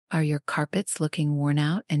Are your carpets looking worn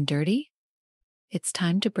out and dirty? It's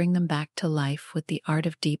time to bring them back to life with the art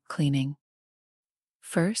of deep cleaning.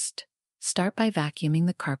 First, start by vacuuming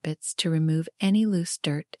the carpets to remove any loose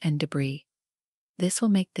dirt and debris. This will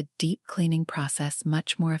make the deep cleaning process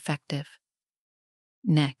much more effective.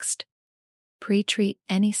 Next, pre-treat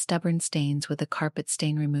any stubborn stains with a carpet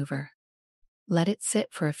stain remover. Let it sit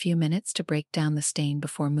for a few minutes to break down the stain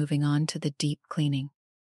before moving on to the deep cleaning.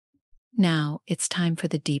 Now, it's time for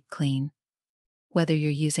the deep clean. Whether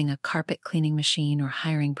you're using a carpet cleaning machine or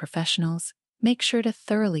hiring professionals, make sure to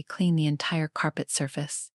thoroughly clean the entire carpet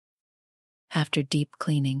surface. After deep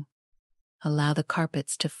cleaning, allow the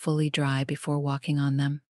carpets to fully dry before walking on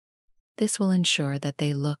them. This will ensure that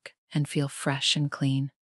they look and feel fresh and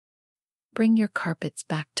clean. Bring your carpets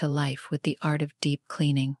back to life with the art of deep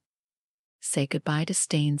cleaning. Say goodbye to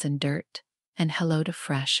stains and dirt, and hello to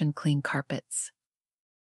fresh and clean carpets.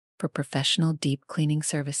 For professional deep cleaning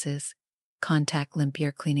services, contact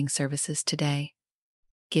LIMPIAR Cleaning Services today.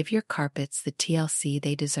 Give your carpets the TLC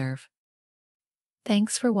they deserve.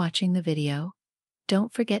 Thanks for watching the video.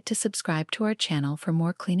 Don't forget to subscribe to our channel for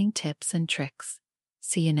more cleaning tips and tricks.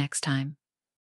 See you next time.